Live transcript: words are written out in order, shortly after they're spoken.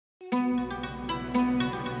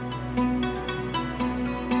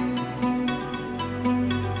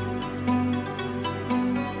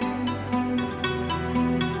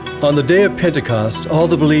On the day of Pentecost, all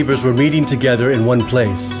the believers were meeting together in one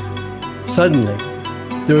place. Suddenly,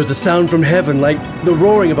 there was a sound from heaven like the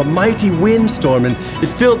roaring of a mighty windstorm, and it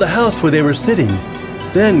filled the house where they were sitting.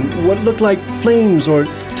 Then what looked like flames or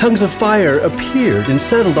tongues of fire appeared and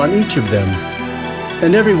settled on each of them.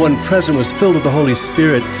 And everyone present was filled with the Holy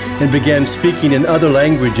Spirit and began speaking in other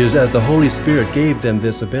languages as the Holy Spirit gave them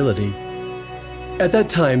this ability. At that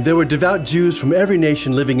time, there were devout Jews from every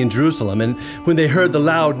nation living in Jerusalem, and when they heard the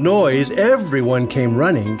loud noise, everyone came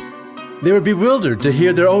running. They were bewildered to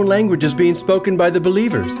hear their own languages being spoken by the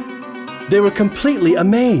believers. They were completely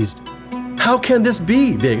amazed. "How can this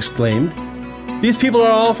be?" they exclaimed. "These people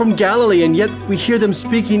are all from Galilee, and yet we hear them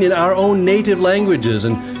speaking in our own native languages,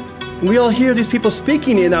 and we all hear these people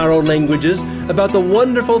speaking in our own languages about the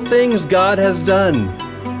wonderful things God has done."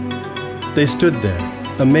 They stood there,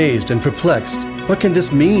 amazed and perplexed. "What can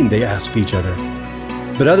this mean?" they asked each other.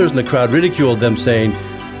 But others in the crowd ridiculed them, saying,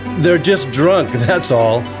 "They're just drunk, that's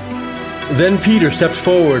all." Then Peter stepped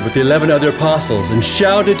forward with the 11 other apostles and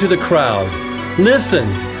shouted to the crowd, "Listen!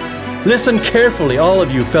 Listen carefully, all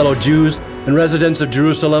of you fellow Jews and residents of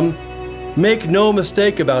Jerusalem. Make no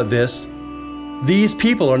mistake about this. These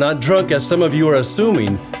people are not drunk as some of you are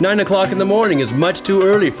assuming. 9 o'clock in the morning is much too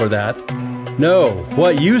early for that. No,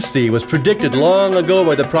 what you see was predicted long ago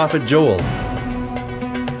by the prophet Joel.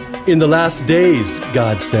 In the last days,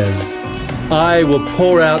 God says, I will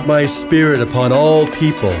pour out my Spirit upon all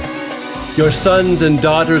people. Your sons and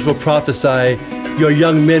daughters will prophesy, your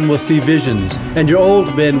young men will see visions, and your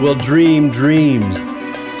old men will dream dreams.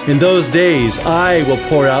 In those days I will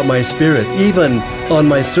pour out my Spirit, even on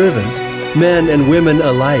my servants, men and women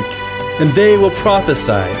alike, and they will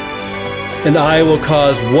prophesy. And I will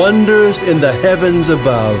cause wonders in the heavens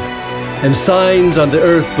above, and signs on the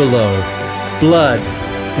earth below, blood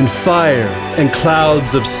and fire and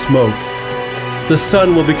clouds of smoke. The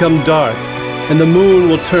sun will become dark, and the moon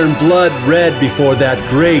will turn blood red before that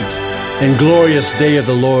great and glorious day of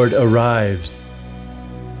the Lord arrives.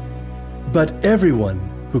 But everyone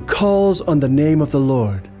who calls on the name of the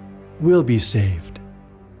Lord will be saved.